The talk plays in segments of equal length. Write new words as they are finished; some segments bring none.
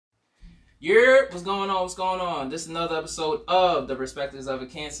What's going on? What's going on? This is another episode of The Perspectives of a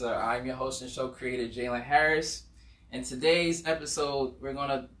Cancer. I'm your host and show creator, Jalen Harris. In today's episode, we're going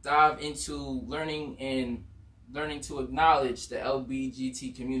to dive into learning to acknowledge the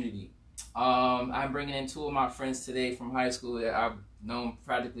LGBTQ community. I'm bringing in two of my friends today from high school that I've known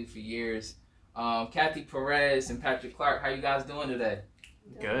practically for years. Kathy Perez and Patrick Clark. How you guys doing today?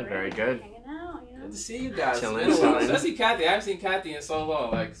 Good, very good. Hanging out, you know. Good to see you guys. Chilling, It's been a while. chilling. Especially Kathy. I haven't seen Kathy in so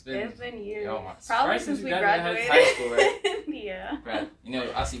long. Like it's been years. Christ, Probably since we graduated. High school, right? Yeah. Right. You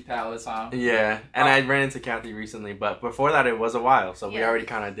know, I see Pat all the time. Yeah, and I ran into Kathy recently, but before that it was a while, so we Yeah. already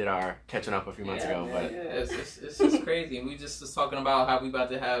kind of did our catching up a few months ago. But It's just crazy. And we just was talking about how we about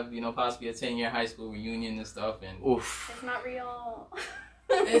to have, possibly a 10-year high school reunion and stuff. And oof. It's not real.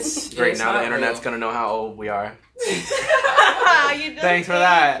 it's Great, it's now the not internet's real. gonna know how old we are. You just Thanks for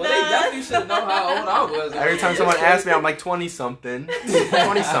that. Well, they definitely should know how old I was. Every time someone asks me, I'm like 20-something.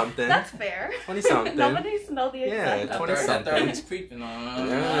 20-something. That's fair. 20-something. Nobody needs to know the Yeah, exact. 20 That something. 30's creeping on.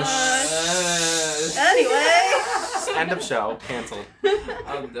 Anyway. End of show. Canceled.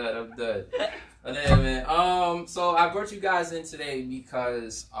 I'm done. But yeah, man. So I brought you guys in today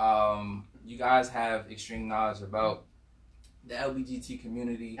because you guys have extreme knowledge about the LGBT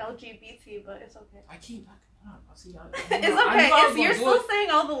community. LGBT, but it's okay. I see. It's okay. You're still saying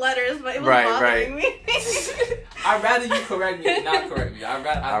all the letters, but it was bothering me. I'd rather you correct me than not correct me. I'd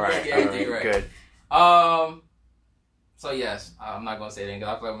rather get everything right. Good. So yes, I'm not gonna say it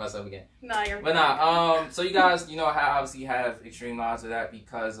because I feel like I mess up again. No, you're. But so you guys, obviously have extreme knowledge of that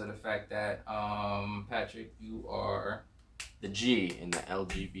because of the fact that Patrick, you are The G in the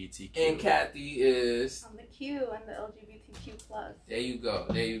LGBTQ. and Kathy is. I'm the Q and the LGBTQ plus. There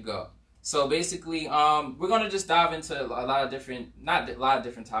you go. So basically, we're gonna just dive into a lot of different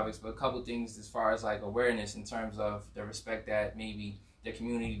topics, but a couple things as far as like awareness in terms of the respect that maybe the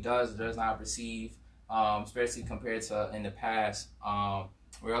community does or does not receive, especially compared to in the past.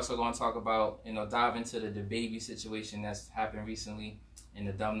 We're also going to talk about, dive into the Dababy situation that's happened recently and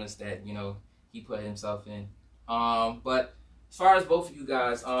the dumbness that he put himself in. But as far as both of you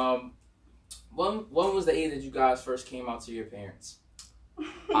guys, when was the age that you guys first came out to your parents?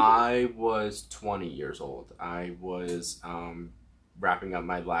 I was 20 years old. I was wrapping up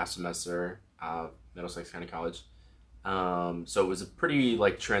my last semester Middlesex County College. So it was a pretty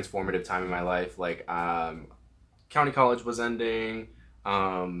transformative time in my life. County college was ending.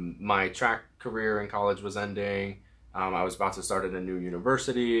 My track career in college was ending. I was about to start at a new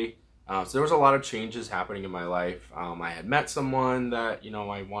university. So there was a lot of changes happening in my life. I had met someone that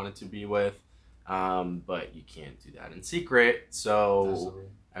I wanted to be with. But you can't do that in secret, so Absolutely.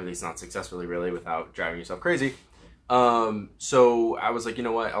 At least not successfully, really, without driving yourself crazy. So I was like, you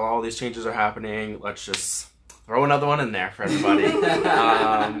know what, all these changes are happening, let's just throw another one in there for everybody.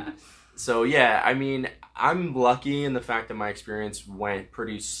 So yeah, I mean, I'm lucky in the fact that my experience went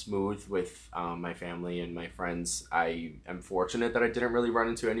pretty smooth with my family and my friends. I am fortunate that I didn't really run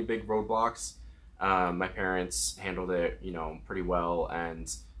into any big roadblocks. My parents handled it, pretty well,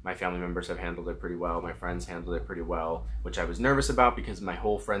 and my family members have handled it pretty well. My friends handled it pretty well, which I was nervous about because my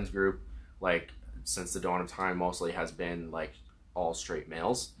whole friends group, since the dawn of time, mostly has been all straight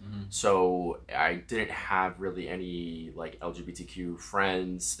males. Mm-hmm. So I didn't have really any LGBTQ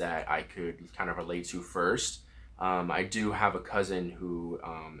friends that I could kind of relate to first. I do have a cousin who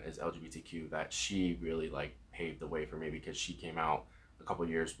is LGBTQ that she really paved the way for me because she came out a couple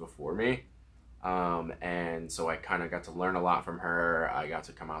years before me. And so I kind of got to learn a lot from her. I got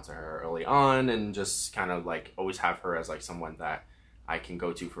to come out to her early on and just kind of always have her as someone that I can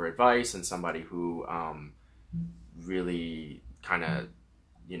go to for advice and somebody who really kind of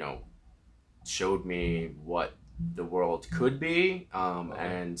showed me what the world could be,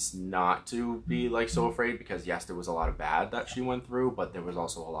 and not to be so afraid, because yes, there was a lot of bad that she went through, but there was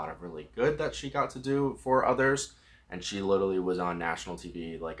also a lot of really good that she got to do for others. And she literally was on national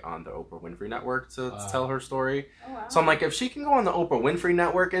TV, on the Oprah Winfrey Network to tell her story. Oh, wow. So I'm like, if she can go on the Oprah Winfrey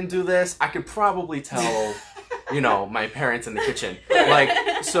Network and do this, I could probably tell, my parents in the kitchen.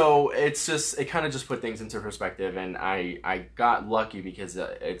 So it's just, it kind of just put things into perspective. And I got lucky because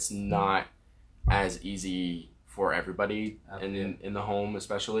it's not as easy for everybody in the home,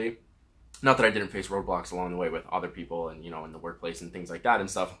 especially. Not that I didn't face roadblocks along the way with other people and, in the workplace and things like that and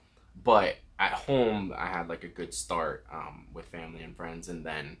stuff. But at home, I had a good start with family and friends, and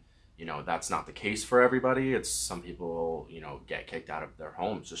then, that's not the case for everybody. It's some people, get kicked out of their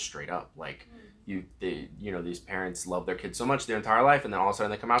homes just straight up. These parents love their kids so much their entire life, and then all of a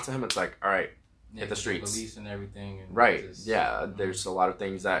sudden they come out to him. It's all right, hit the streets. Police and everything. And right. just, There's a lot of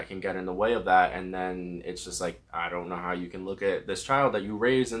things that can get in the way of that. And then it's just like, I don't know how you can look at this child that you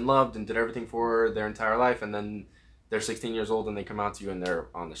raised and loved and did everything for their entire life. And then they're 16 years old and they come out to you and they're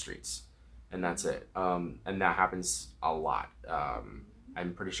on the streets. And that's it. And that happens a lot.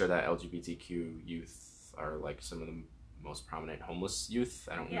 I'm pretty sure that LGBTQ youth are like some of the most prominent homeless youth.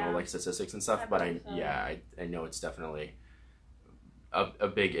 I don't know like statistics and stuff, but I know it's definitely a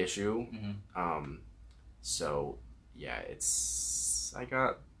big issue. So yeah, I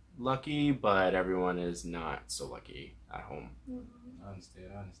got lucky, but everyone is not so lucky at home. I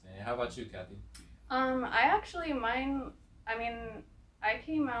understand. How about you, Kathy? I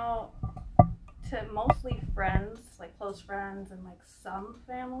came out to mostly friends, like close friends, and like some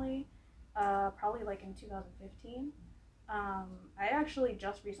family, probably like in 2015. I actually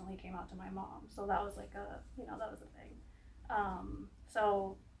just recently came out to my mom, so that was like that was a thing.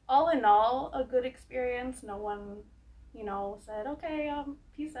 So all in all, a good experience. No one, said, okay,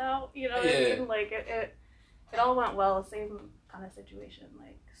 peace out, what I mean? Like it all went well. Same kind of situation,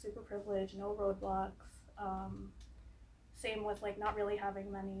 like super privileged, no roadblocks. Same with like not really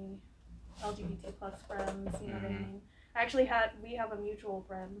having many LGBT plus friends, you know what I mean? We have a mutual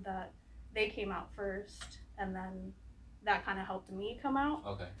friend that they came out first, and then that kind of helped me come out.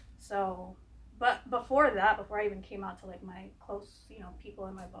 Okay. So, but before I even came out to like my close, people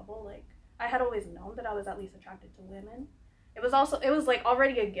in my bubble, like I had always known that I was at least attracted to women. It was like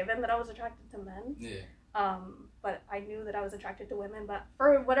already a given that I was attracted to men. Yeah. But I knew that I was attracted to women, but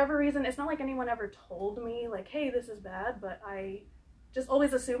for whatever reason, it's not like anyone ever told me like, hey, this is bad, but I just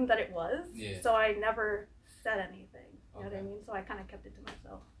always assumed that it was. Yeah. So I never said anything. You know what I mean? So I kind of kept it to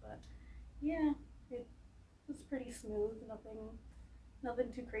myself. But yeah, it was pretty smooth.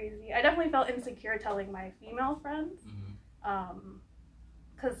 Nothing too crazy. I definitely felt insecure telling my female friends.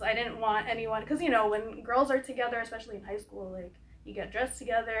 Because I didn't want anyone, because when girls are together, especially in high school, like you get dressed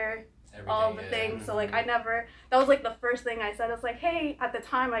together, all the things. So like that was like the first thing I said. It's like, hey, at the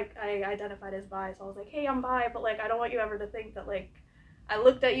time I identified as bi, so I was like, hey, I'm bi, but like I don't want you ever to think that like I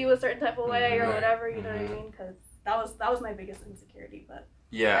looked at you a certain type of way or whatever, you know what I mean? Because that was my biggest insecurity. But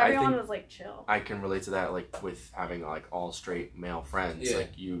yeah, everyone was like chill. I can relate to that, like with having like all straight male friends.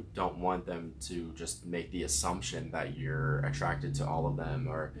 Like you don't want them to just make the assumption that you're attracted to all of them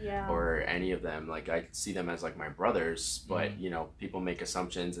or any of them. Like I see them as like my brothers, but people make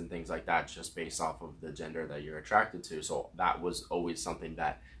assumptions and things like that just based off of the gender that you're attracted to. So that was always something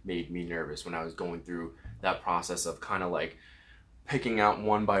that made me nervous when I was going through that process of kind of like picking out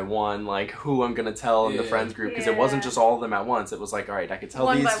one by one, like who I'm gonna tell in the friends group, because it wasn't just all of them at once. It was like, all right, I could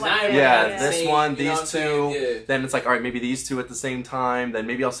tell these, this one, these two. Then it's like, all right, maybe these two at the same time. Then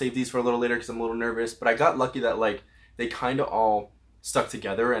maybe I'll save these for a little later because I'm a little nervous. But I got lucky that like they kind of all stuck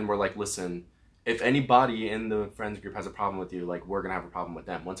together and were like, listen, if anybody in the friends group has a problem with you, like we're gonna have a problem with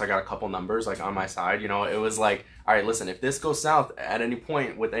them. Once I got a couple numbers like on my side, it was like, all right, listen, if this goes south at any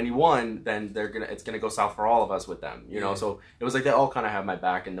point with anyone, then it's gonna go south for all of us with them, So it was like they all kind of have my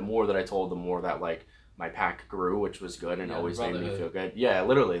back, and the more that I told, the more that like my pack grew, which was good and always made me feel good. Yeah,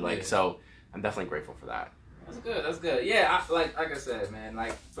 literally, so I'm definitely grateful for that. That's good. Yeah, like I said, man,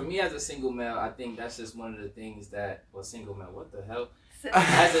 like for me as a single male, I think that's just one of the things that, single male, what the hell?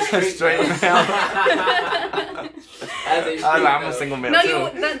 As a straight male. I'm a single male too.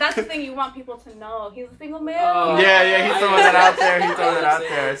 That's the thing, you want people to know. He's a single male. He's throwing it out there. He's throwing it out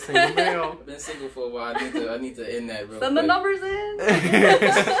there. Single male. I've been single for a while. I need to end that real quick. Send the numbers in.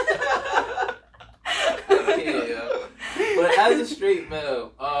 But as a straight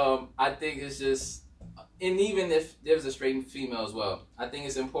male, I think it's just, and even if there's a straight female as well, I think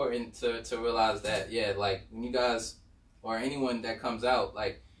it's important to realize that, like when you guys or anyone that comes out,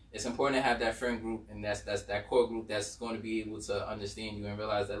 like it's important to have that friend group, and that's that core group that's going to be able to understand you and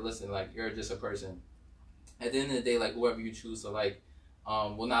realize that, listen, like you're just a person. At the end of the day, like whoever you choose to like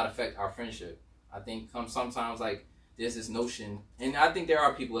will not affect our friendship. I think sometimes like there's this notion, and I think there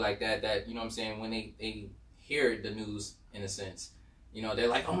are people like that when they hear the news, in a sense, they're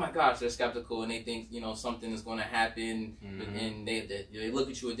like, oh my gosh, they're skeptical, and they think something is going to happen, and they look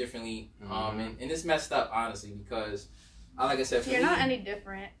at you differently, and it's messed up, honestly, because like I said, you're not any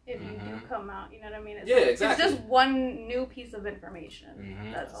different if you do come out. You know what I mean? Exactly. It's just one new piece of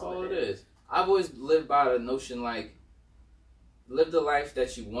information. That's all it is. I've always lived by the notion, like, live the life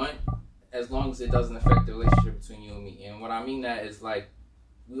that you want as long as it doesn't affect the relationship between you and me. And what I mean that is, like,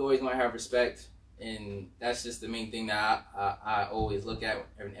 we always want to have respect, and that's just the main thing that I always look at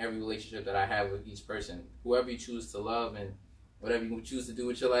in every relationship that I have with each person. Whoever you choose to love and whatever you choose to do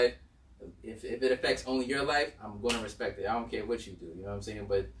with your life, if it affects only your life, I'm going to respect it. I don't care what you do, you know what I'm saying?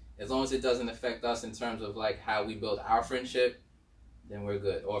 But as long as it doesn't affect us in terms of like how we build our friendship, then we're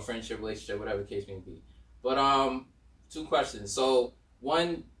good. Or friendship, relationship, whatever the case may be. But 2 questions. So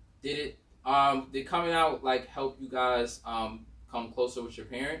one, did coming out like help you guys come closer with your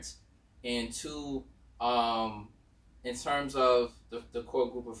parents? And 2, in terms of the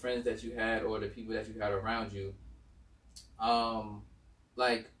core group of friends that you had or the people that you had around you,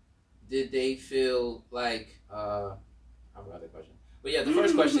 like, did they feel like I forgot the question. But yeah, the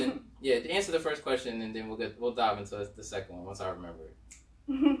first question, to answer the first question, and then we'll dive into the second one once I remember it.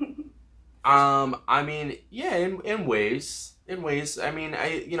 I mean, yeah, in ways. I mean,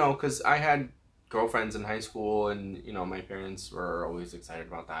 because I had girlfriends in high school, and my parents were always excited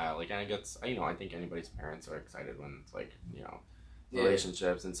about that. Like, I guess I think anybody's parents are excited when it's like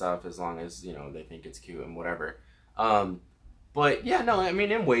relationships and stuff, as long as they think it's cute and whatever. But yeah, no, I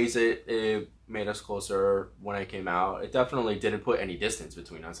mean, in ways it made us closer when I came out. It definitely didn't put any distance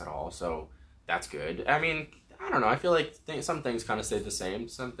between us at all, so that's good. I mean, I don't know, I feel like some things kind of stayed the same.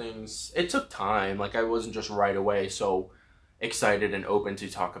 Some things, it took time. Like, I wasn't just right away so excited and open to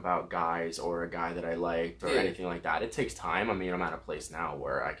talk about guys or a guy that I liked or anything like that. It takes time. I mean, I'm at a place now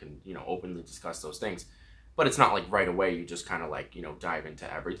where I can, openly discuss those things. But it's not like right away you just kind of like, dive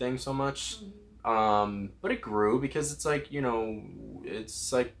into everything so much. But it grew because it's like,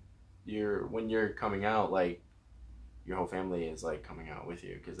 it's like when you're coming out, like, your whole family is like coming out with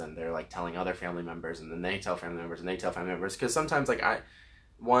you, because then they're like telling other family members, and then they tell family members, and they tell family members, because sometimes like I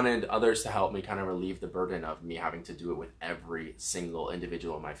wanted others to help me kind of relieve the burden of me having to do it with every single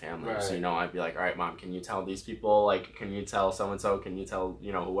individual in my family. Right. So, I'd be like, all right, Mom, can you tell these people, like, can you tell so-and-so, can you tell,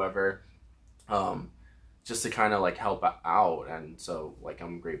 whoever, just to kind of like help out. And so like,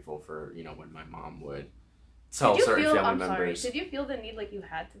 I'm grateful for, when my mom would tell certain family members. Did you feel the need, like, you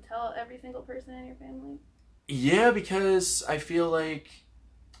had to tell every single person in your family? Yeah, because I feel like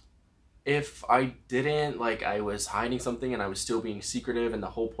if I didn't, like, I was hiding something and I was still being secretive, and the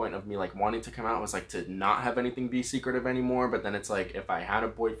whole point of me, like, wanting to come out was, like, to not have anything be secretive anymore. But then it's like, if I had a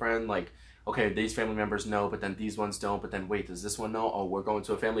boyfriend, like, okay, these family members know, but then these ones don't, but then wait, does this one know? Oh, we're going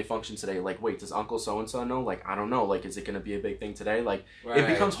to a family function today. Like, wait, does Uncle so-and-so know? Like, I don't know. Like, is it going to be a big thing today? Like, it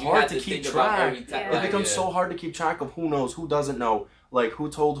becomes hard to keep track. It becomes so hard to keep track of who knows, who doesn't know, like,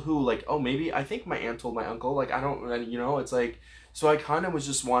 who told who. Like, oh, maybe, I think my aunt told my uncle. Like, I don't, it's like, so I kind of was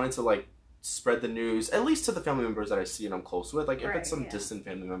just wanted to, like, spread the news, at least to the family members that I see and I'm close with. Like, if it's some distant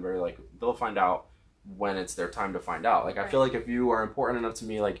family member, like, they'll find out when it's their time to find out. Like, I feel like if you are important enough to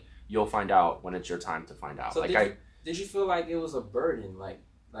me, like, you'll find out when it's your time to find out. So like, did you feel like it was a burden, like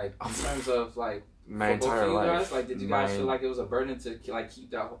in terms of like my entire life? Guys? Like, did you guys feel like it was a burden to like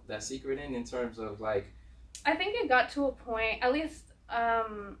keep that secret in terms of like? I think it got to a point, at least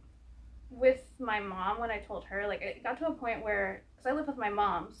with my mom, when I told her, like, it got to a point where, because I live with my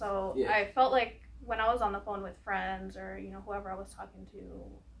mom, so I felt like when I was on the phone with friends or whoever I was talking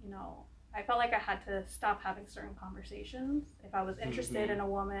to, I felt like I had to stop having certain conversations. If I was interested in a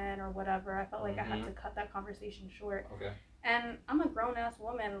woman or whatever, I felt like I had to cut that conversation short. Okay. And I'm a grown-ass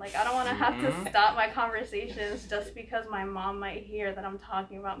woman. Like, I don't want to have to stop my conversations just because my mom might hear that I'm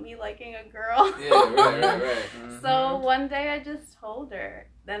talking about me liking a girl. Yeah, right. So one day I just told her.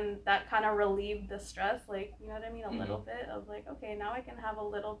 Then that kind of relieved the stress, like, you know what I mean? A little bit of like, okay, now I can have a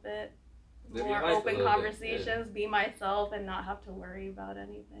little bit more open conversations, be myself, and not have to worry about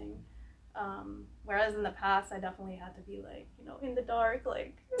anything. Whereas in the past, I definitely had to be like, in the dark,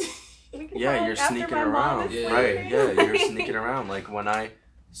 like, you're sneaking around, right? Yeah, you're sneaking around. Like, when I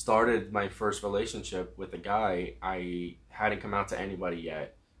started my first relationship with a guy, I hadn't come out to anybody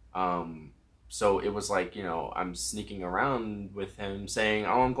yet. So it was like, I'm sneaking around with him saying,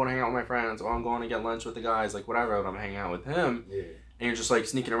 oh, I'm going to hang out with my friends, or I'm going to get lunch with the guys, like, whatever, but I'm hanging out with him. Yeah. And you're just, like,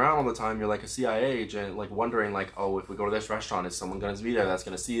 sneaking around all the time. You're like a CIA agent, like, wondering, like, oh, if we go to this restaurant, is someone going to be there that's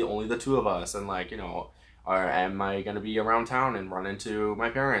going to see only the two of us? And, like, or am I going to be around town and run into my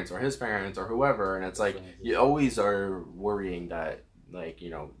parents or his parents or whoever? And it's like, you always are worrying that, like,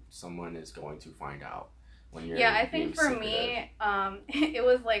 someone is going to find out when you're I think for me, it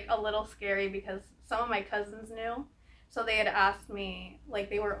was, like, a little scary because some of my cousins knew. So they had asked me,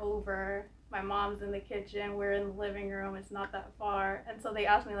 like, they were over. My mom's in the kitchen, we're in the living room, it's not that far. And so they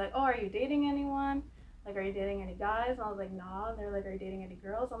asked me, like, oh, are you dating anyone? Like, are you dating any guys? And I was like, nah. And they're like, are you dating any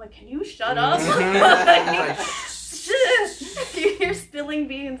girls? I'm like, can you shut up? Like, you're spilling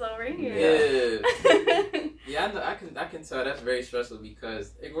beans over here. Yeah. I can tell that's very stressful,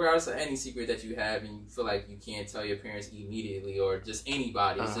 because regardless of any secret that you have and you feel like you can't tell your parents immediately or just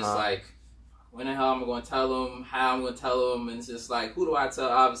anybody, it's just like, when the hell am I going to tell them? How I'm going to tell them? And it's just like, who do I tell?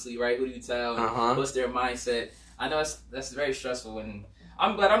 Obviously, right? Who do you tell? What's their mindset? I know that's very stressful. And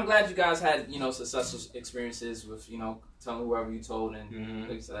I'm glad you guys had, you know, successful experiences with, you know, telling whoever you told, and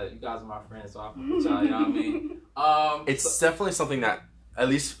like I said, you guys are my friends, so I fuck with y'all, you know what I mean? It's definitely something that, at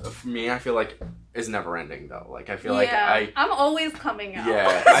least for me, I feel like is never ending though. Like I feel like I'm always coming out.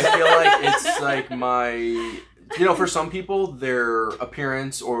 Yeah, I feel like it's like my, you know, for some people, their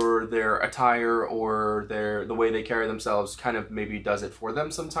appearance or their attire or the way they carry themselves kind of maybe does it for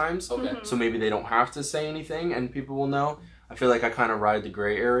them sometimes. Okay. So maybe they don't have to say anything and people will know. I feel like I kind of ride the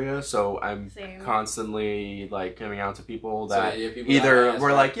gray area, so I'm constantly like coming out to people that either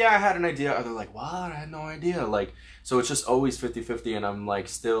were like, yeah, I had an idea, or they're like, what? I had no idea. Like, so it's just always 50-50, and I'm like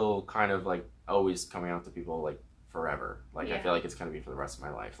still kind of like always coming out to people like forever. Like I feel like it's gonna be for the rest of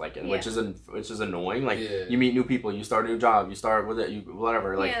my life. Like, and which is annoying. Like you meet new people, you start a new job, you start with it, you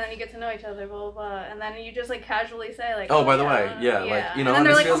whatever. Like and then you get to know each other, blah blah blah, and then you just like casually say like, oh by the way, like you know, and then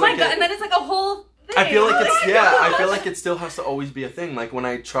they're like, oh my god, and then it's like a whole. I feel like I feel like it still has to always be a thing. Like when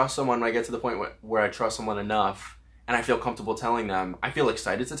I trust someone, when I get to the point where I trust someone enough and I feel comfortable telling them, I feel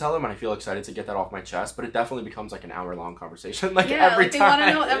excited to tell them and I feel excited to get that off my chest, but it definitely becomes like an hour-long conversation. Like every time. They want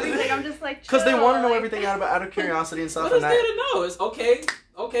to know everything. I'm just like, because they want to know everything out of curiosity and stuff. What is there to know? It's okay.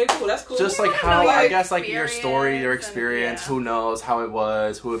 Okay, cool. That's cool. Just like how, I guess, like your story, your experience, who knows how it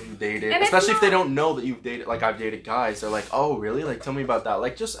was, who have you dated. And especially if they don't know that you've dated, like I've dated guys. They're like, oh, really? Like, tell me about that.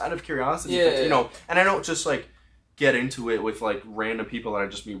 Like, just out of curiosity. You know, and I don't just like get into it with like random people that I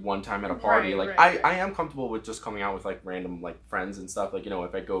just meet one time at a party. I am comfortable with just coming out with like random like friends and stuff. Like, you know,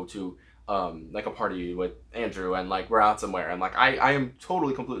 if I go to like a party with Andrew and like we're out somewhere and like I am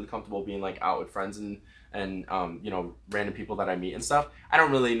totally completely comfortable being like out with friends and you know, random people that I meet and stuff. I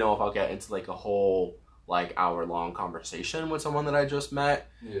don't really know if I'll get into like a whole like hour-long conversation with someone that I just met,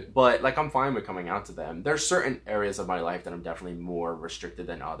 but like I'm fine with coming out to them. There's certain areas of my life that I'm definitely more restricted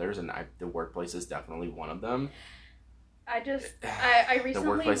than others, and the workplace is definitely one of them. I recently the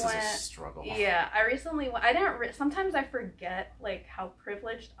workplace went, is a struggle. Yeah, I recently went. I didn't. Sometimes I forget like how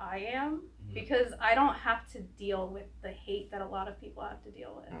privileged I am because I don't have to deal with the hate that a lot of people have to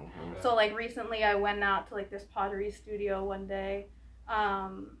deal with. So like recently, I went out to like this pottery studio one day,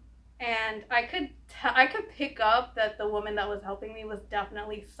 and I could pick up that the woman that was helping me was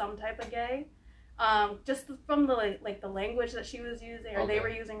definitely some type of gay. Just from the like the language that she was using or they were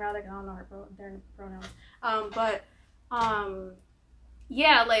using rather. I don't know their pronouns.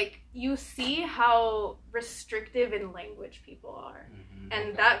 Yeah, like you see how restrictive in language people are,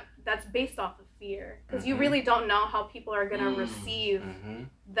 and that's based off of fear because you really don't know how people are gonna receive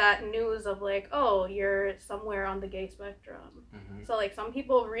that news of like, oh, you're somewhere on the gay spectrum. So like some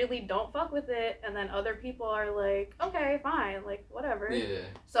people really don't fuck with it, and then other people are like, okay, fine, like whatever.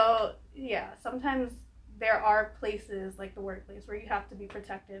 So yeah, sometimes there are places like the workplace where you have to be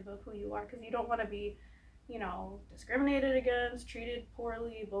protective of who you are because you don't want to be, you know, discriminated against, treated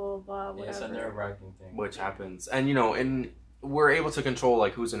poorly, blah, blah, whatever. It's a nerve-wracking thing. Which happens. And, you know, we're able to control,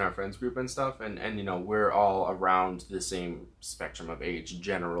 like, who's in our friends group and stuff. And you know, we're all around the same spectrum of age,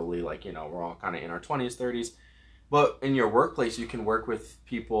 generally. Like, you know, we're all kind of in our 20s, 30s. But in your workplace, you can work with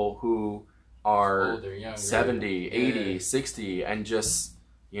people who are older, younger, 70, 80, 60, and just,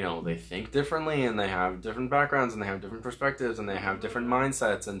 you know, they think differently and they have different backgrounds and they have different perspectives and they have different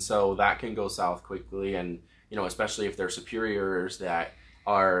mindsets. And so that can go south quickly. And, you know, especially if they're superiors that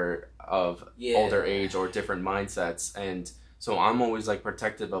are of older age or different mindsets. And so I'm always like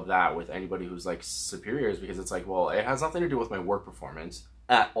protective of that with anybody who's like superiors because it's like, well, it has nothing to do with my work performance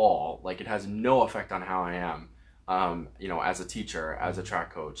at all. Like it has no effect on how I am, you know, as a teacher, as a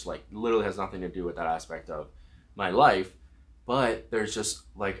track coach, like literally has nothing to do with that aspect of my life. But there's just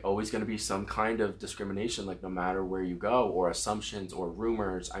like always going to be some kind of discrimination, like no matter where you go, or assumptions or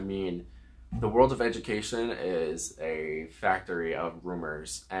rumors. I mean, the world of education is a factory of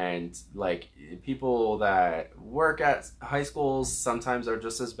rumors, and like people that work at high schools sometimes are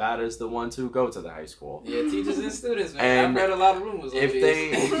just as bad as the ones who go to the high school. Yeah, teachers and students, man. I've heard a lot of rumors. And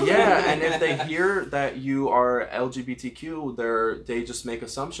if they hear that you are LGBTQ, they just make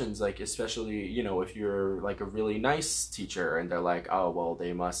assumptions. Like especially, you know, if you're like a really nice teacher, and they're like, oh well,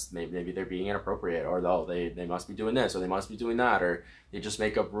 they must maybe they're being inappropriate, or they must be doing this, or they must be doing that, or they just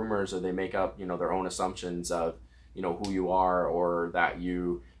make up rumors, or they make up, you know, their own assumptions of, you know, who you are, or that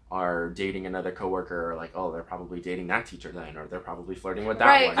you are dating another coworker, or like, oh, they're probably dating that teacher then, or they're probably flirting with that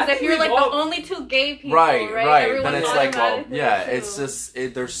one. Right, because if you're like the only two gay people, right, everyone's then it's like, well, yeah, too. it's just,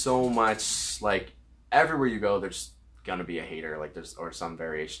 there's so much, like, everywhere you go, there's gonna be a hater, like, or some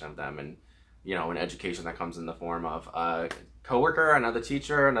variation of them, and, you know, in education that comes in the form of coworker, another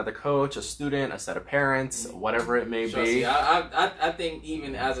teacher, another coach, a student, a set of parents, whatever it may be. I think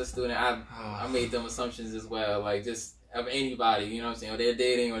even as a student, I made them assumptions as well. Like just of anybody. You know what I'm saying? Or they're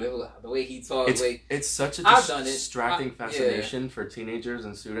dating, or the way he talks. It's such a distracting fascination for teenagers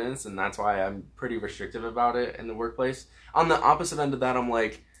and students, and that's why I'm pretty restrictive about it in the workplace. On the opposite end of that, I'm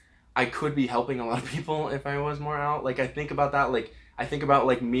like, I could be helping a lot of people if I was more out. Like, I think about that. Like, I think about,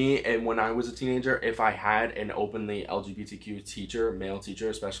 like, me and when I was a teenager, if I had an openly LGBTQ teacher, male teacher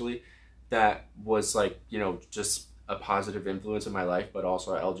especially, that was, like, you know, just a positive influence in my life, but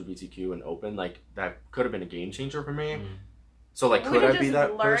also LGBTQ and open, like, that could have been a game changer for me. So, like, could I be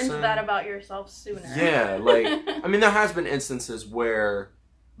that person? Learned that about yourself sooner. Yeah, like, I mean, there has been instances where,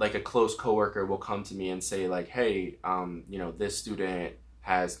 like, a close coworker will come to me and say, like, hey, you know, this student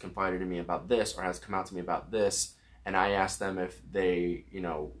has confided in me about this, or has come out to me about this, and I asked them if they, you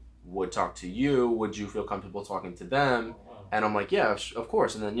know, would talk to you, would you feel comfortable talking to them? And I'm like, yeah, of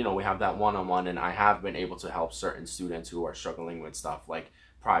course. And then, you know, we have that one-on-one, and I have been able to help certain students who are struggling with stuff, like,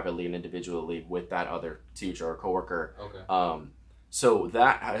 privately and individually with that other teacher or coworker. Okay. So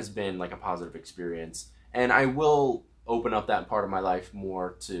that has been, like, a positive experience. And I will open up that part of my life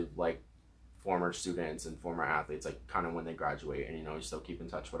more to, like, former students and former athletes, like, kind of when they graduate and, you know, you still keep in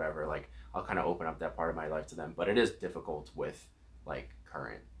touch, whatever. Like, I'll kind of open up that part of my life to them. But it is difficult with, like,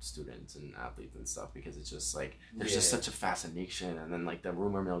 current students and athletes and stuff, because it's just, like, there's just such a fascination, and then, like, the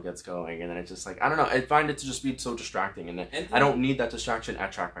rumor mill gets going, and then it's just, like, I don't know, I find it to just be so distracting, and I don't need that distraction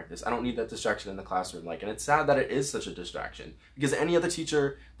at track practice. I don't need that distraction in the classroom, like, and it's sad that it is such a distraction, because any other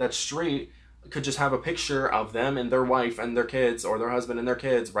teacher that's straight could just have a picture of them and their wife and their kids, or their husband and their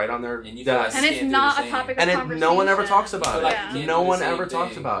kids, right on their desk. And it's not a topic of conversation. No one ever talks about it. Yeah. No one ever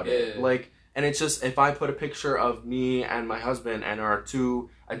talks about it. Like, and it's just, if I put a picture of me and my husband and our 2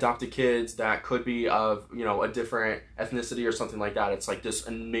 adopted kids that could be of, you know, a different ethnicity or something like that, it's like this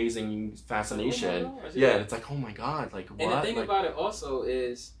amazing fascination. Oh, yeah, it's like, oh my God, like, what? And the thing about it also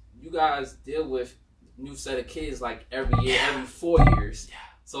is, you guys deal with new set of kids, like, every year, every 4 years. Yeah.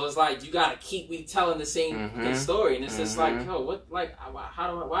 So it's like, you gotta keep retelling the same story, and it's just like, yo, why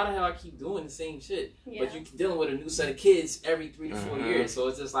the hell I keep doing the same shit? Yeah. But you're dealing with a new set of kids every 3 to 4 years, so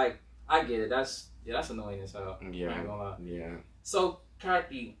it's just like, I get it. That's annoying as hell. Yeah. I ain't gonna lie. Yeah. So,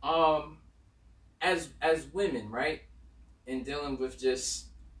 Kathy, as women, right, and dealing with just,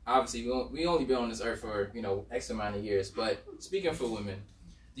 obviously we only been on this earth for, you know, X amount of years, but speaking for women,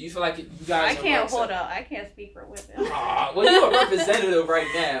 do you feel like you guys? I can't speak for women. Well, you're a representative right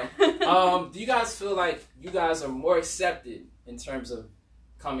now. Do you guys feel like you guys are more accepted in terms of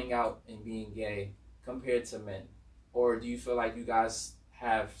coming out and being gay compared to men, or do you feel like you guys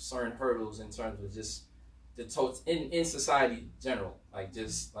have certain hurdles in terms of just in society in general? Like,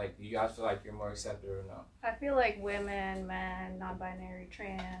 just like, do you guys feel like you're more accepted or no? I feel like women, men, non-binary,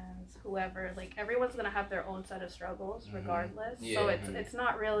 trans, whoever, like, everyone's gonna have their own set of struggles regardless. Yeah. So it's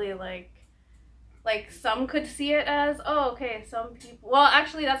not really like some could see it as, oh, okay, some people, well,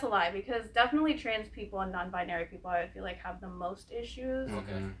 actually that's a lie, because definitely trans people and non-binary people, I feel like, have the most issues.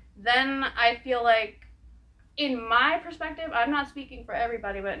 Okay. Then I feel like, in my perspective, I'm not speaking for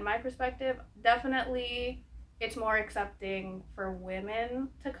everybody, but in my perspective, definitely it's more accepting for women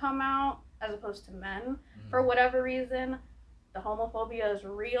to come out as opposed to men. For whatever reason, the homophobia is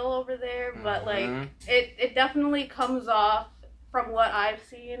real over there, but like, it definitely comes off, from what I've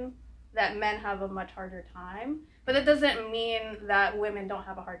seen, that men have a much harder time. But that doesn't mean that women don't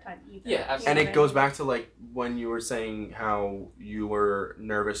have a hard time either. Yeah, absolutely. And it goes back to, like, when you were saying how you were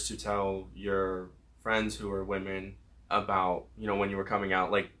nervous to tell your friends who are women about, you know, when you were coming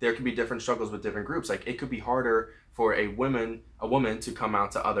out. Like, there could be different struggles with different groups. Like, it could be harder for a woman to come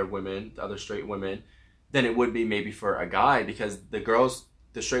out to other women, to other straight women, than it would be maybe for a guy, because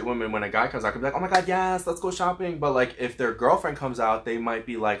the straight women, when a guy comes out, could be like, oh my God, yes, let's go shopping. But, like, if their girlfriend comes out, they might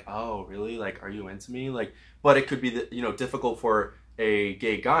be like, oh, really? Like, are you into me? Like, but it could be, you know, difficult for a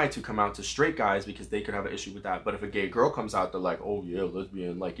gay guy to come out to straight guys, because they could have an issue with that. But if a gay girl comes out, they're like, oh yeah,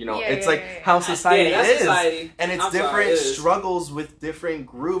 lesbian. Like, you know, how society is. Society. And it's different struggles with different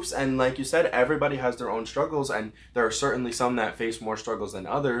groups. And like you said, everybody has their own struggles, and there are certainly some that face more struggles than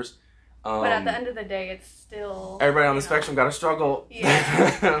others. But at the end of the day, it's still, everybody on the spectrum got to struggle.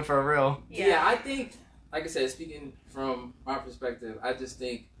 Yeah. For real. Yeah, I think, like I said, speaking from my perspective, I just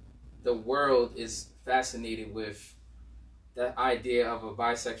think the world is fascinated with the idea of a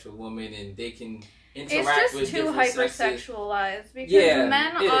bisexual woman, and they can interact with different sexes. It's just too hypersexualized, because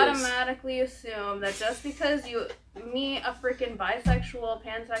men automatically assume that just because you meet a freaking bisexual,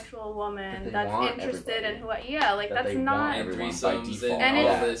 pansexual woman that's interested in that's not, and threesomes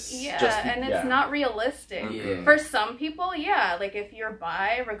and it's not realistic. For some people, like, if you're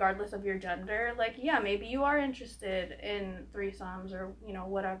bi, regardless of your gender, like, maybe you are interested in threesomes or, you know,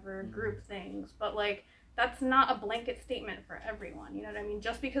 whatever group things, but like, that's not a blanket statement for everyone. You know what I mean?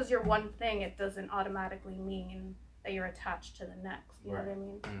 Just because you're one thing, it doesn't automatically mean that you're attached to the next. You know what I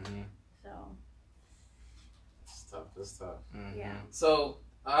mean? Mm-hmm. So. It's tough. It's tough. Mm-hmm. Yeah. So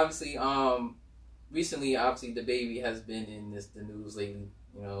obviously, recently, obviously, Dababy has been in the news lately.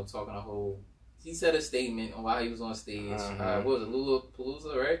 You know, talking a whole. He said a statement while he was on stage. What was it,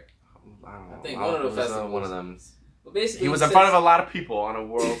 Lollapalooza, right? I don't know. I think one of the festivals. One of them. But basically, he was in front of a lot of people on a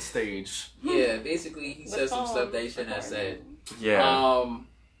world stage. Yeah, basically, he said some stuff that he shouldn't have said. Yeah.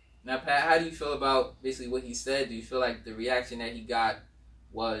 Now, Pat, how do you feel about basically what he said? Do you feel like the reaction that he got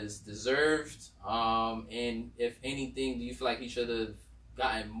was deserved? And if anything, do you feel like he should have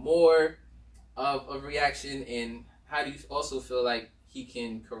gotten more of a reaction? And how do you also feel like he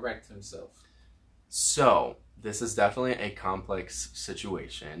can correct himself? So, this is definitely a complex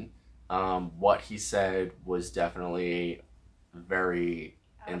situation. What he said was definitely very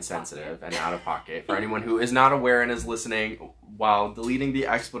insensitive and out of pocket. For anyone who is not aware and is listening, while deleting the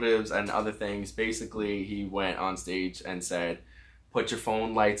expletives and other things, basically he went on stage and said, put your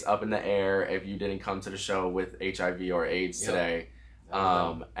phone lights up in the air if you didn't come to the show with HIV or AIDS today.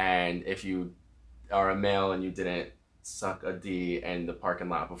 And if you are a male and you didn't suck a D in the parking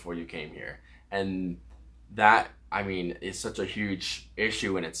lot before you came here. And that, I mean, is such a huge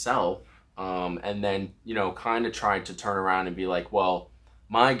issue in itself. And then, you know, kind of tried to turn around and be like, well,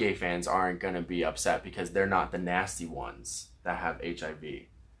 my gay fans aren't going to be upset because they're not the nasty ones that have HIV.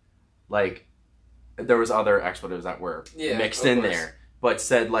 Like, there was other expletives that were mixed in there, but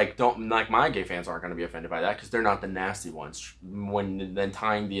said, like, my gay fans aren't going to be offended by that because they're not the nasty ones. When then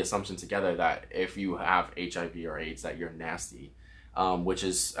tying the assumption together that if you have HIV or AIDS that you're nasty. Which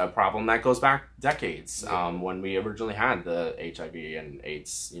is a problem that goes back decades. When we originally had the HIV and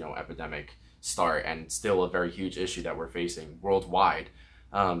AIDS, you know, epidemic start, and still a very huge issue that we're facing worldwide.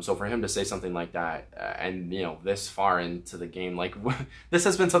 So for him to say something like that, and you know, this far into the game, like this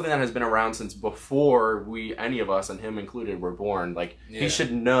has been something that has been around since before any of us, and him included, were born. Like he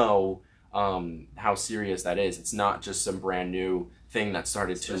should know how serious that is. It's not just some brand new thing that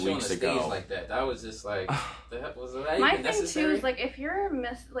started Especially 2 weeks ago. Like that was just like the heck was that My even thing necessary? too is like if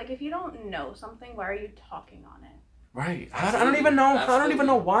if you don't know something, why are you talking on it? Right. I don't even know. Absolutely. I don't even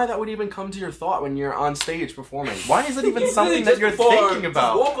know why that would even come to your thought when you're on stage performing. Why is it even something really that you're perform, thinking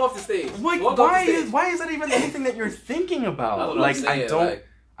about? Walk off the stage. Like, why is that even anything that you're thinking about? Like,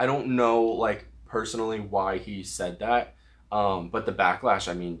 I don't know, like, personally why he said that. But the backlash,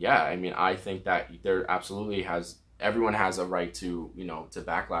 I mean, I think that everyone has a right to, you know, to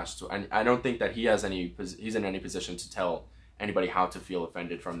backlash to, and I don't think that he's in any position to tell anybody how to feel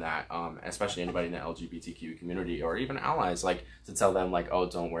offended from that, especially anybody in the LGBTQ community or even allies, like to tell them like, oh,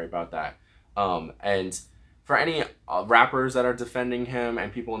 don't worry about that. And for any rappers that are defending him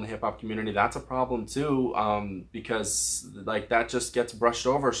and people in the hip hop community, that's a problem too, because like that just gets brushed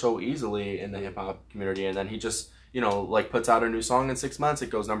over so easily in the hip hop community, and then he just, you know, like puts out a new song in 6 months, it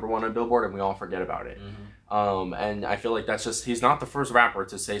goes #1 on Billboard, and we all forget about it. And I feel like that's just, he's not the first rapper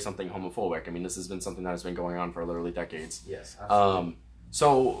to say something homophobic. I mean, this has been something that has been going on for literally decades. Yes, absolutely.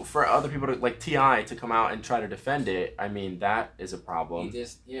 So for other people to, like T.I. to come out and try to defend it, I mean, that is a problem. I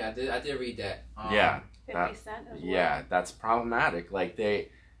did read that. 50 Cent as well. Yeah, that's problematic. Like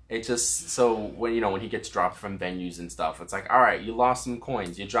so when, you know, when he gets dropped from venues and stuff, it's like, all right, you lost some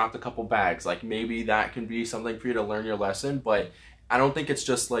coins, you dropped a couple bags, like maybe that can be something for you to learn your lesson, but I don't think it's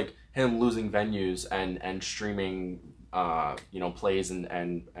just like him losing venues and streaming, you know, plays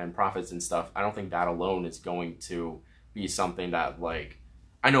and profits and stuff. I don't think that alone is going to be something that, like,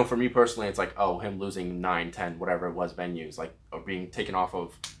 I know for me personally, it's like, oh, him losing 9, 10, whatever it was venues, like, or being taken off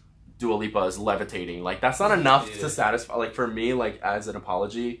of Dua Lipa is levitating. Like, that's not enough to satisfy, like, for me, like, as an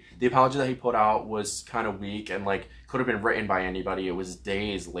apology. The apology that he put out was kind of weak and, like, could have been written by anybody. It was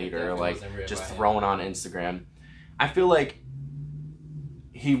days later, like, just thrown on Instagram. I feel like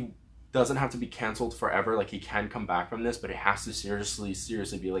he doesn't have to be canceled forever. Like, he can come back from this, but it has to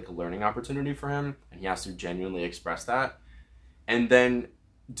seriously be, like, a learning opportunity for him, and he has to genuinely express that. And then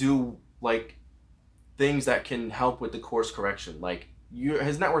do, like, things that can help with the course correction. Like,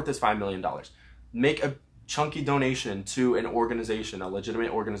 his net worth is $5 million. Make a chunky donation to an organization, a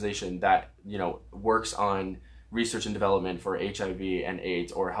legitimate organization that, you know, works on research and development for HIV and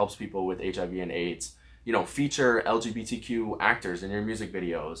AIDS, or helps people with HIV and AIDS. You know, feature LGBTQ actors in your music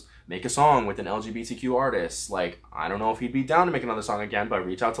videos. Make a song with an LGBTQ artist. Like, I don't know if he'd be down to make another song again, but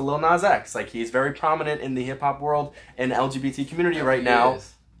reach out to Lil Nas X. Like, he's very prominent in the hip-hop world and LGBT community right now.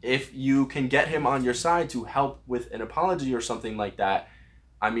 If you can get him on your side to help with an apology or something like that,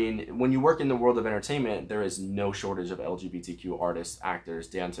 I mean, when you work in the world of entertainment, there is no shortage of LGBTQ artists, actors,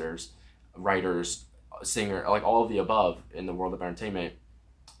 dancers, writers, singer, like all of the above in the world of entertainment,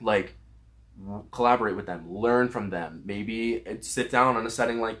 like collaborate with them, learn from them, maybe sit down in a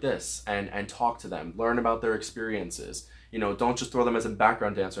setting like this and talk to them, learn about their experiences. You know, don't just throw them as a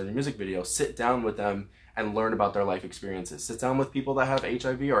background dancer in your music video. Sit down with them and learn about their life experiences. Sit down with people that have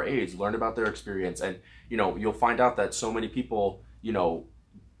HIV or AIDS, learn about their experience. And, you know, you'll find out that so many people, you know,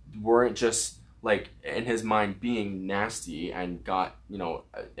 weren't just like in his mind being nasty and got, you know,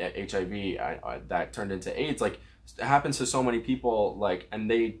 HIV that turned into AIDS. Like, it happens to so many people, like, and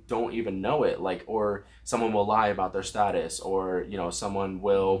they don't even know it, like, or someone will lie about their status, or, you know, someone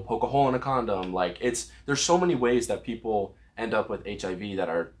will poke a hole in a condom. Like, there's so many ways that people end up with HIV that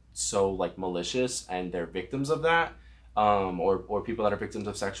are so, like, malicious, and they're victims of that, or people that are victims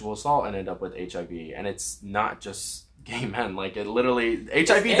of sexual assault and end up with HIV. And it's not just gay men. Like, it literally,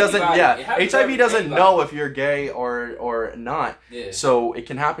 HIV doesn't know if you're gay or not. Yeah. So it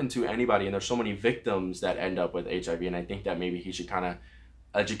can happen to anybody, and there's so many victims that end up with HIV. And I think that maybe he should kind of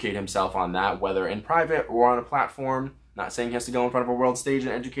educate himself on that, whether in private or on a platform. Not saying he has to go in front of a world stage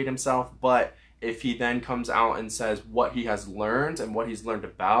and educate himself, but if he then comes out and says what he has learned and what he's learned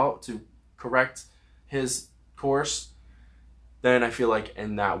about to correct his course, then I feel like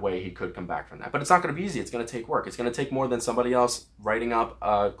in that way he could come back from that. But it's not going to be easy. It's going to take work. It's going to take more than somebody else writing up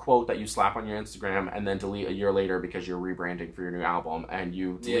a quote that you slap on your Instagram and then delete a year later because you're rebranding for your new album and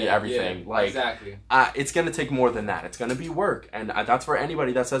you delete everything. Yeah, exactly. It's going to take more than that. It's going to be work. And that's for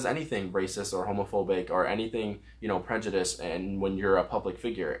anybody that says anything racist or homophobic or anything, you know, prejudice. And when you're a public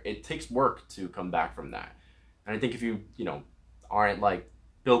figure, it takes work to come back from that. And I think if you know, aren't like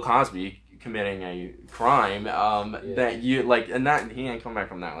Bill Cosby committing a crime, that you like, and that he ain't coming back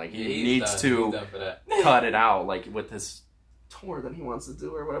from that. Like, he needs to cut it out, like with his tour that he wants to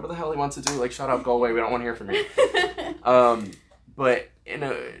do or whatever the hell he wants to do. Like, shut up, go away. We don't want to hear from you. But in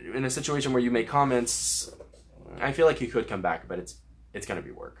a situation where you make comments, I feel like he could come back, but it's gonna be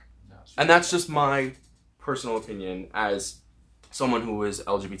work. And that's just my personal opinion as someone who is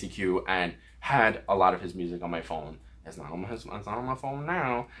LGBTQ and had a lot of his music on my phone. It's not on my phone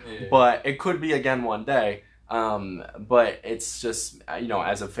now, but it could be again one day. But it's just, you know,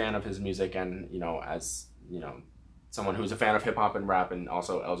 as a fan of his music and, you know, as, you know, someone who's a fan of hip hop and rap and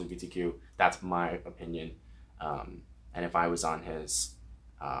also LGBTQ, that's my opinion. And if I was on his,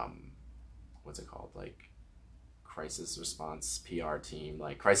 what's it called? Like, crisis response PR team,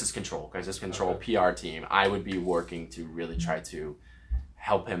 like crisis control PR team, I would be working to really try to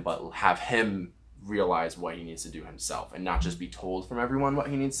help him, but have him realize what he needs to do himself and not just be told from everyone what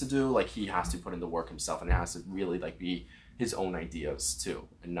he needs to do. Like, he has to put in the work himself, and it has to really like be his own ideas too,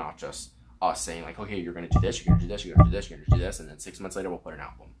 and not just us saying like, okay, you're gonna do this, you're gonna do this, you're gonna do this, you're gonna do this, and then 6 months later we'll put an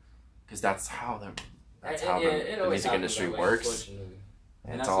album, because that's how the music industry works.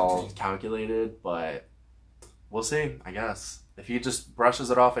 And it's all calculated, but we'll see. I guess if he just brushes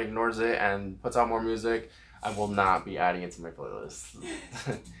it off, ignores it, and puts out more music, I will not be adding it to my playlist.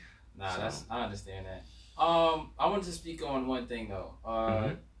 Nah, so. I understand that. I wanted to speak on one thing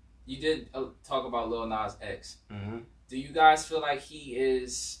though. You did talk about Lil Nas X. Do you guys feel like he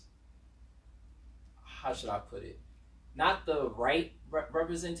is, how should I put it, not the right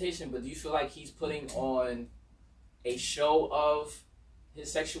representation, but do you feel like he's putting on a show of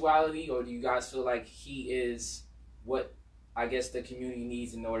his sexuality, or do you guys feel like he is what I guess the community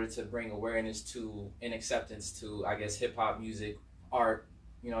needs in order to bring awareness to and acceptance to, I guess, hip hop music, art,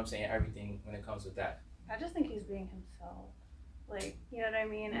 you know what I'm saying, everything when it comes with that? I just think he's being himself. Like, you know what I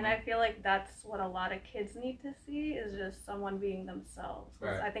mean? And I feel like that's what a lot of kids need to see, is just someone being themselves.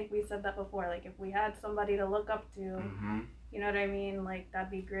 Right. I think we said that before. Like, if we had somebody to look up to, you know what I mean? Like,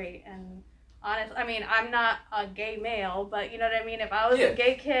 that'd be great. And honest, I mean, I'm not a gay male, but you know what I mean? If I was a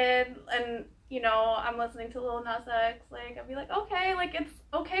gay kid and, you know, I'm listening to Lil Nas X, like, I'd be like, okay, like, it's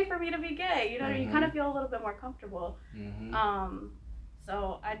okay for me to be gay. You know what I mean? You kind of feel a little bit more comfortable.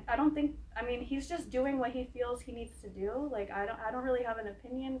 So I don't think, I mean, he's just doing what he feels he needs to do. Like, I don't really have an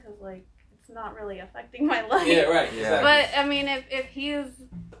opinion, because, like, it's not really affecting my life. Yeah, right. Exactly. But, I mean, if he's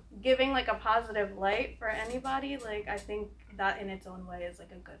giving, like, a positive light for anybody, like, I think that in its own way is,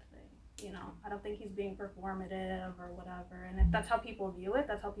 like, a good thing. You know, I don't think he's being performative or whatever. And if that's how people view it,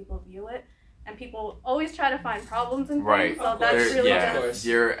 that's how people view it. And people always try to find problems in things. Right. So that's really just...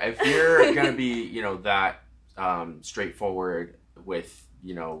 If you're going to be, you know, that straightforward with,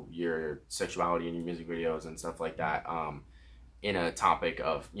 you know, your sexuality in your music videos and stuff like that, in a topic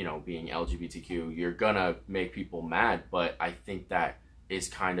of, you know, being LGBTQ, you're gonna make people mad. But I think that is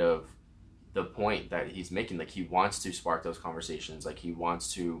kind of the point that he's making. Like, he wants to spark those conversations. Like, he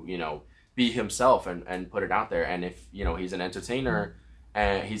wants to, you know, be himself and put it out there. And if, you know, he's an entertainer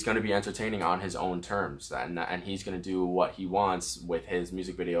and he's going to be entertaining on his own terms, and he's going to do what he wants with his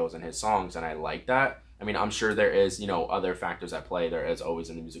music videos and his songs, and I like that. I mean, I'm sure there is, other factors at play. There is always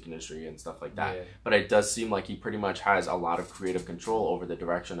in the music industry and stuff like that. Yeah. But it does seem like he pretty much has a lot of creative control over the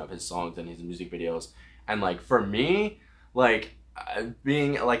direction of his songs and his music videos. And, like, for me, like,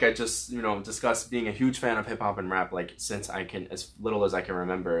 being, like I just, discussed, being a huge fan of hip-hop and rap, like, since as little as I can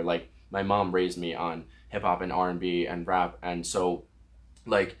remember, like, my mom raised me on hip-hop and R&B and rap. And so,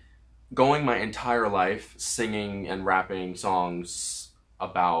 like, going my entire life singing and rapping songs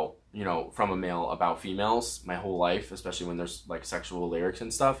about, from a male about females my whole life, especially when there's like sexual lyrics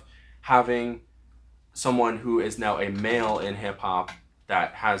and stuff, having someone who is now a male in hip hop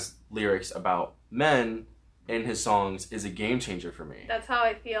that has lyrics about men in his songs is a game changer for me. That's how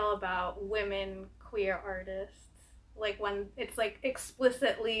I feel about women queer artists. Like when it's like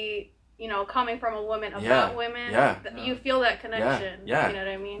explicitly, coming from a woman about women, you feel that connection. Yeah. You know what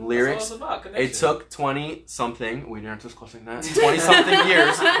I mean? Lyrics. It took 20-something, we aren't discussing that, 20-something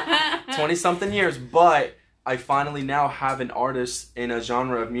years, 20-something years, but I finally now have an artist in a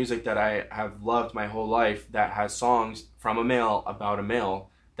genre of music that I have loved my whole life that has songs from a male about a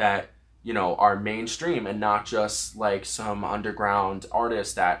male that, are mainstream and not just like some underground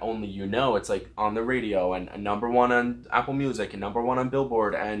artist that only it's like on the radio and number one on Apple Music and number one on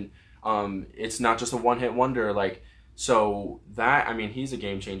Billboard, and it's not just a one-hit wonder, like, so that, I mean, he's a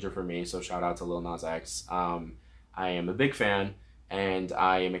game changer for me, so shout out to Lil Nas X. I am a big fan, and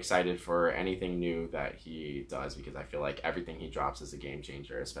I am excited for anything new that he does, because I feel like everything he drops is a game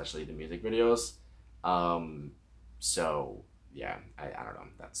changer, especially the music videos. So, yeah, I don't know,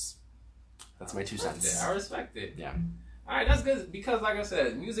 that's my 2 cents. I respect it. Yeah. Alright, that's good, because like I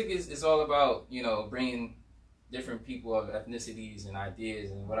said, music is all about, bringing different people of ethnicities and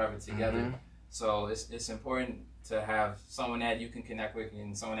ideas and whatever together. Mm-hmm. So it's important to have someone that you can connect with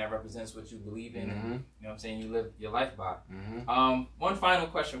and someone that represents what you believe in, and what I'm saying, you live your life by. Mm-hmm. One final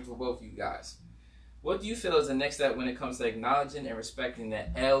question for both of you guys. What do you feel is the next step when it comes to acknowledging and respecting the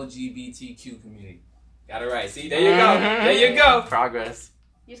LGBTQ community? Got it right. See, there you go. There you go. Progress.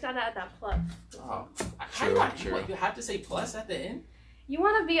 You just gotta add that plus. Oh, true. You have to say plus at the end? You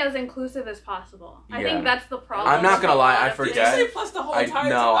want to be as inclusive as possible. I think that's the problem. I'm not gonna lie, I forget. Did you say plus the whole entire time?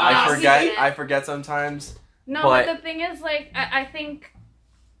 No, I forget. I forget sometimes. No, but the thing is, like, I think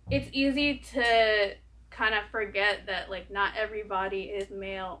it's easy to kind of forget that, like, not everybody is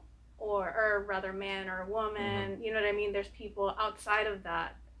male or rather man or woman. Mm-hmm. You know what I mean? There's people outside of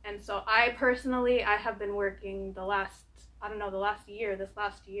that. And so I have been working this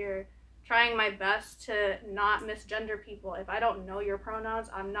last year, trying my best to not misgender people. If I don't know your pronouns,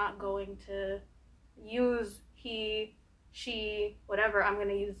 I'm not going to use he, she, whatever. I'm going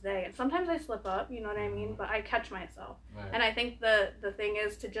to use they. And sometimes I slip up, you know what I mean? But I catch myself. Right. And I think the thing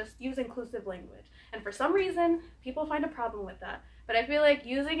is to just use inclusive language. And for some reason, people find a problem with that. But I feel like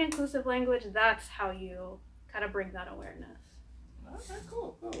using inclusive language, that's how you kind of bring that awareness. Okay,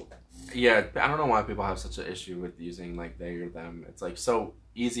 cool. Yeah, I don't know why people have such an issue with using like they or them. It's like so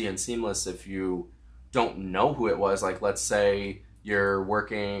easy and seamless if you don't know who it was. Like, let's say you're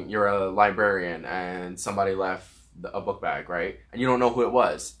a librarian and somebody left a book bag, right? And you don't know who it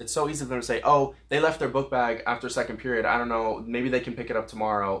was. It's so easy for them to say, oh, they left their book bag after second period. I don't know. Maybe they can pick it up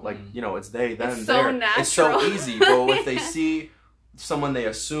tomorrow. Like, it's they, them, it's so there. Natural. It's so easy. But if they see someone they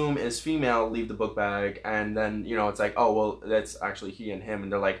assume is female leave the book bag, and then it's like, oh well, that's actually he and him,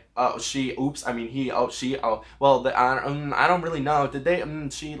 and they're like, oh she, oops, I mean he, oh she, oh well, I don't really know, did they,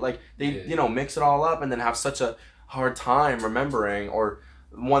 she, like they mix it all up and then have such a hard time remembering. Or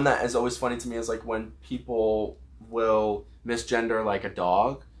one that is always funny to me is like when people will misgender like a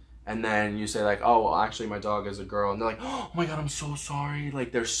dog, and then you say like, oh well, actually my dog is a girl, and they're like, oh my god, I'm so sorry,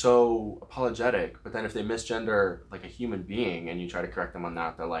 like they're so apologetic. But then if they misgender like a human being and you try to correct them on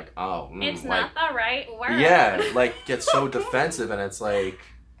that, they're like, oh it's not the right word. Yeah, like get so defensive. And it's like,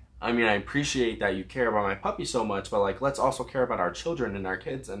 I mean, I appreciate that you care about my puppy so much, but like let's also care about our children and our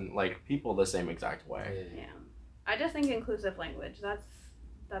kids and like people the same exact way. Yeah, I just think inclusive language, that's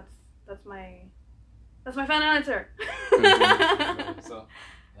my final answer. So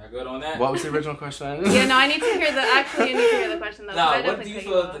good on that. What was the original question? Yeah, no, I need to hear the question though. No, what do you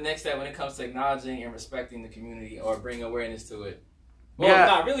feel is the next step when it comes to acknowledging and respecting the community or bringing awareness to it? Well,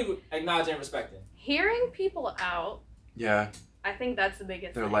 not really acknowledging and respecting. Hearing people out. Yeah. I think that's the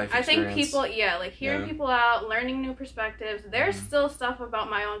biggest thing. Life experience. I think people, hearing people out, learning new perspectives. There's still stuff about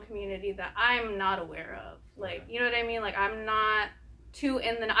my own community that I'm not aware of. Like, you know what I mean? Like, I'm not too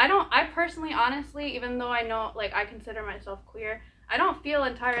I personally, honestly, even though I know, like, I consider myself queer, I don't feel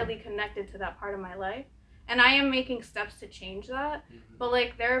entirely connected to that part of my life. And I am making steps to change that. Mm-hmm. But,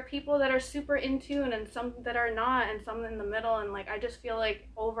 like, there are people that are super in tune and some that are not and some in the middle. And, like, I just feel like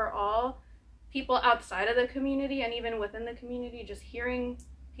overall, people outside of the community and even within the community, just hearing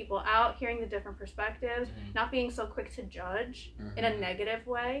people out, hearing the different perspectives, not being so quick to judge in a negative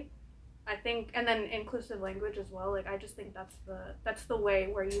way. I think, and then inclusive language as well. Like, I just think that's the way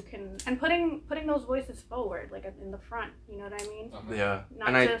where you can, and putting those voices forward, like in the front. You know what I mean? Yeah,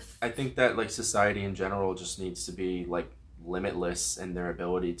 Not and just... I think that like society in general just needs to be like limitless in their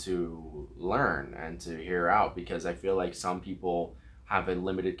ability to learn and to hear out, because I feel like some people have a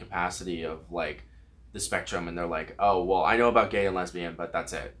limited capacity of like the spectrum, and they're like, oh well, I know about gay and lesbian, but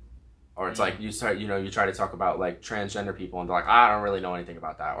that's it. Or it's like you try to talk about like transgender people, and they're like, I don't really know anything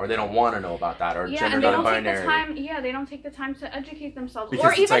about that, or they don't want to know about that, or gender non-binary. They don't take the time to educate themselves. Because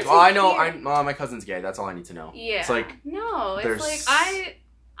or it's even like, oh, I know, my cousin's gay. That's all I need to know. Yeah. It's like, no, it's like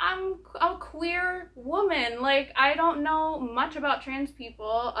I'm a queer woman. Like, I don't know much about trans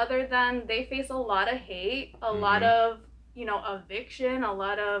people other than they face a lot of hate, a lot of, eviction, a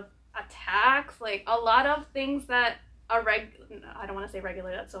lot of attacks, like a lot of things that I don't want to say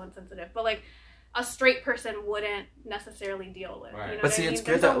regular, that's so insensitive, but like a straight person wouldn't necessarily deal with. Right. You know but see, I mean? it's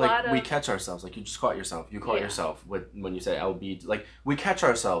good that like we catch ourselves. Like you just caught yourself. You caught yourself when you say LB. Like we catch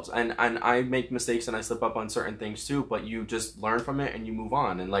ourselves, and I make mistakes and I slip up on certain things too. But you just learn from it and you move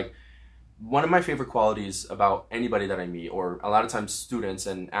on. And like one of my favorite qualities about anybody that I meet, or a lot of times students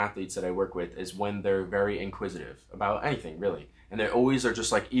and athletes that I work with, is when they're very inquisitive about anything, really. And they always are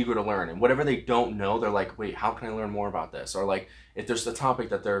just like eager to learn. And whatever they don't know, they're like, wait, how can I learn more about this? Or like if there's a topic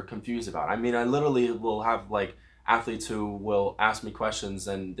that they're confused about. I mean, I literally will have like athletes who will ask me questions,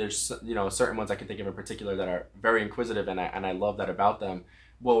 and there's certain ones I can think of in particular that are very inquisitive, and I love that about them.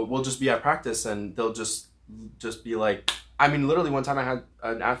 Well, we'll just be at practice and they'll just be like, I mean, literally one time I had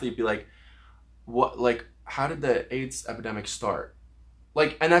an athlete be like, how did the AIDS epidemic start?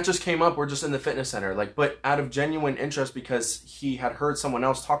 Like, and that just came up. We're just in the fitness center, like, but out of genuine interest because he had heard someone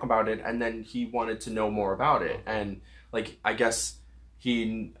else talk about it, and then he wanted to know more about it. And like, I guess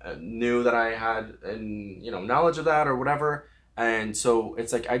he knew that I had, knowledge of that or whatever. And so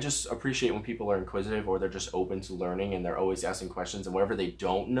it's like, I just appreciate when people are inquisitive, or they're just open to learning, and they're always asking questions, and whatever they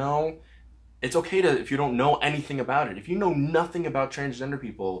don't know, it's okay to, if you don't know anything about it, if you know nothing about transgender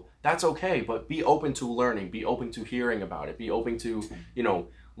people, that's okay, but be open to learning, be open to hearing about it, be open to,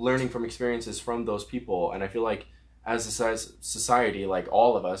 learning from experiences from those people. And I feel like as a society, like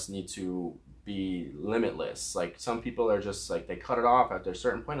all of us need to be limitless. Like some people are just like, they cut it off after a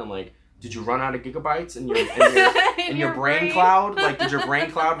certain point. I'm like, did you run out of gigabytes in your brain cloud? Like, did your brain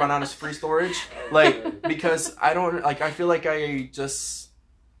cloud run out of free storage? Like, because I feel like I just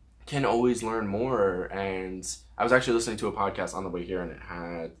can always learn more. And I was actually listening to a podcast on the way here, and it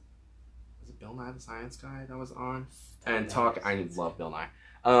had, was it Bill Nye the Science Guy that was on? And I love Bill Nye.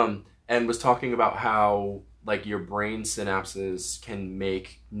 And was talking about how like your brain synapses can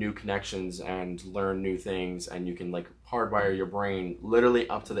make new connections and learn new things, and you can like hardwire your brain literally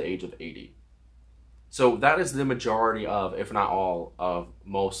up to the age of 80. So that is the majority of, if not all, of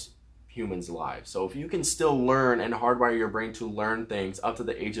most humans' lives. So if you can still learn and hardwire your brain to learn things up to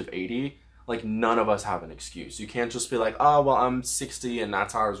the age of 80, like none of us have an excuse. You can't just be like, oh, well, I'm 60 and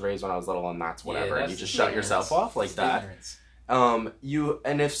that's how I was raised when I was little, and that's whatever. And you just shut yourself off like that.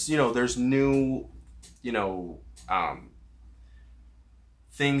 There's new,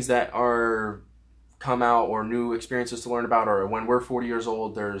 things that are come out, or new experiences to learn about, or when we're 40 years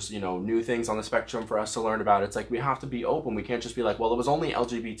old, there's, new things on the spectrum for us to learn about. It's like, we have to be open. We can't just be like, well, it was only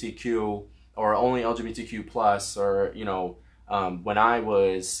LGBTQ or only LGBTQ plus, or, when I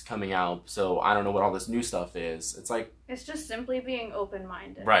was coming out, so I don't know what all this new stuff is. It's like, it's just simply being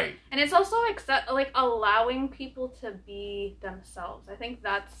open-minded. Right. And it's also allowing people to be themselves. I think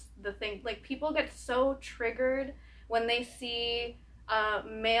that's the thing. Like, people get so triggered when they see a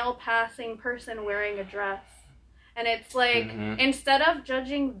male passing person wearing a dress. And it's like, instead of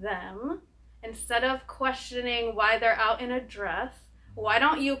judging them, instead of questioning why they're out in a dress, why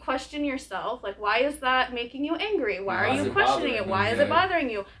don't you question yourself? Like, why is that making you angry? Why are you questioning it? Why is it bothering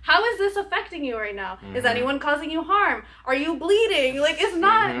you? How is this affecting you right now? Is anyone causing you harm? Are you bleeding? Like, it's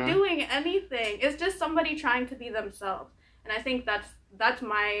not doing anything. It's just somebody trying to be themselves. And I think that's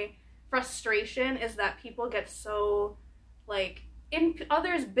my frustration, is that people get so, like, in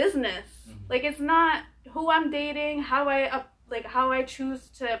others' business. Like, it's not who I'm dating, how I choose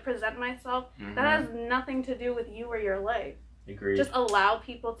to present myself. That has nothing to do with you or your life. Agreed. Just allow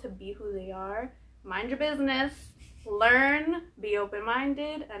people to be who they are. Mind your business. Learn. Be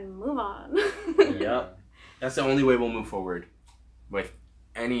open-minded. And move on. Yep. That's the only way we'll move forward with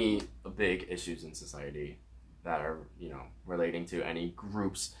any big issues in society that are, relating to any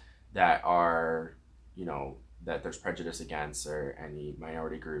groups that are, that there's prejudice against, or any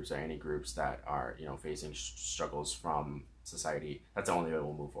minority groups, or any groups that are, facing struggles from society. That's the only way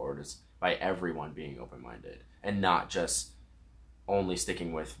we'll move forward, is by everyone being open-minded and not just only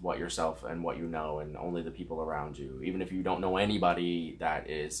sticking with what yourself and what you know and only the people around you. Even if you don't know anybody that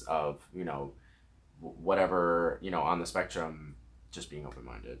is of, whatever, on the spectrum, just being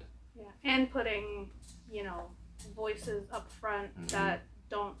open-minded. Yeah, and putting, voices up front that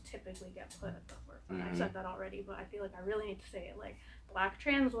don't typically get put at the forefront. I've said that already, but I feel like I really need to say it. Like, Black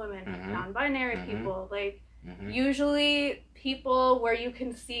trans women, non-binary people, like, usually people where you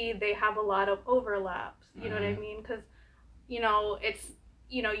can see they have a lot of overlaps. You know what I mean? Because, it's,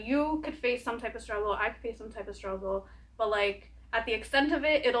 you could face some type of struggle, I could face some type of struggle, but, like, at the extent of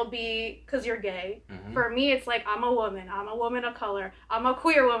it, it'll be because you're gay. For me, it's like, I'm a woman of color, I'm a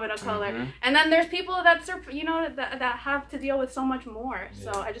queer woman of color. And then there's people that have to deal with so much more.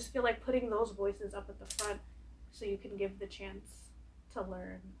 So I just feel like putting those voices up at the front so you can give the chance to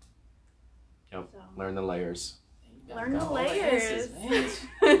learn. Yep. So. Learn the layers. Learn the layers.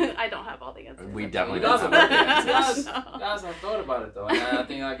 I don't have all the answers. We definitely don't have all the answers. You guys have thought about it though. And I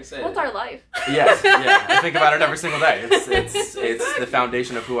think, like I said, what's our life? Yeah. I think about it every single day. It's the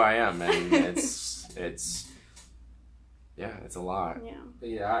foundation of who I am, and it's a lot. Yeah. But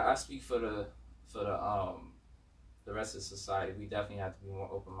yeah, I speak for the rest of society. We definitely have to be more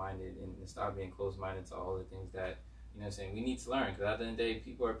open-minded and stop being closed-minded to all the things that, we need to learn. Because at the end of the day,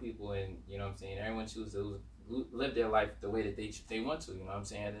 people are people, and everyone chooses to live their life the way that they want to. At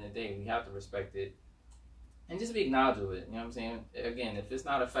the end of the day, we have to respect it and just be acknowledged of it. Again, if it's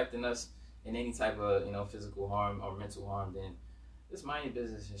not affecting us in any type of physical harm or mental harm, then just mind your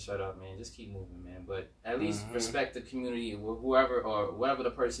business and shut up, man. Just keep moving, man. But at least respect the community, whoever or whatever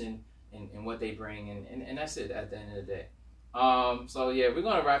the person and what they bring, and that's it at the end of the day. So yeah, we're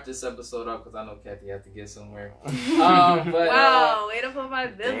gonna wrap this episode up because I know Kathy has to get somewhere. But, wow, way to put my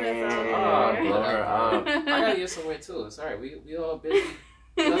business out there. I gotta get somewhere too. It's alright. We all busy.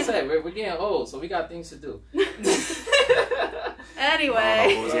 Like I said, we're getting old, so we got things to do.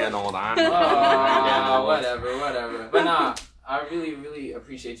 Anyway. Who's getting old? Whatever. But nah, I really, really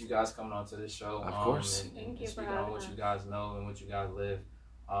appreciate you guys coming on to this show. Of course. And speaking on what you guys know and what you guys live.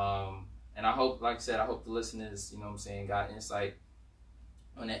 And I hope, like I said, the listeners, got insight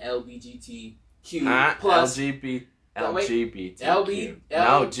on the LGBTQ plus LGBTQ.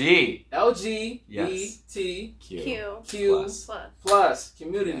 LGBTQ plus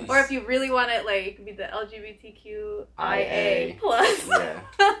communities. Or if you really want it, like, be the LGBTQIA plus. Yeah.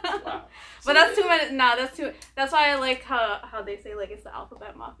 Wow. But that's too many. No, that's too. That's why I like how they say, like, it's the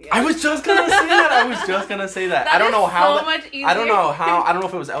alphabet mafia. I was just gonna say that. I don't know how. So much easier. I don't know how. I don't know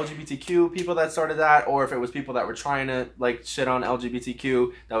if it was LGBTQ people that started that, or if it was people that were trying to like shit on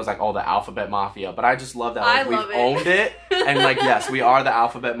LGBTQ. That was like, oh, the alphabet mafia. But I just love that like, we've owned it, and like, yes, we are the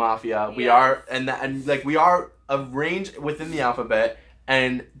alphabet mafia. We are, and like we are a range within the alphabet.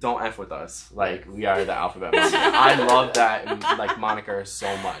 And don't F with us. Like, we are the alphabet mafia. I love that, like, moniker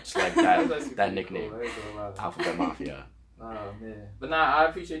so much. Like, that nickname. Cool. Alphabet mafia. Oh, man. But nah, I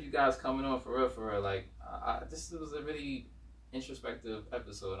appreciate you guys coming on for real. Like, this was a really introspective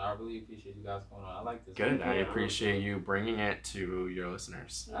episode, and I really appreciate you guys coming on. I like this. Good. I appreciate you bringing it to your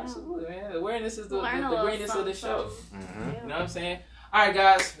listeners. Yeah. Absolutely, man. Awareness is the greatness of the show. Mm-hmm. You know what I'm saying? All right,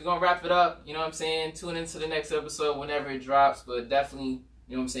 guys, we're going to wrap it up. You know what I'm saying? Tune into the next episode whenever it drops, but definitely,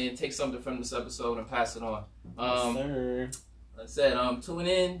 you know what I'm saying, take something from this episode and pass it on. Yes, sir. Like I said, tune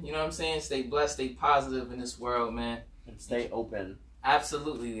in, you know what I'm saying? Stay blessed, stay positive in this world, man. And stay open.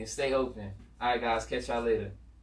 Absolutely, and stay open. All right, guys, catch y'all later.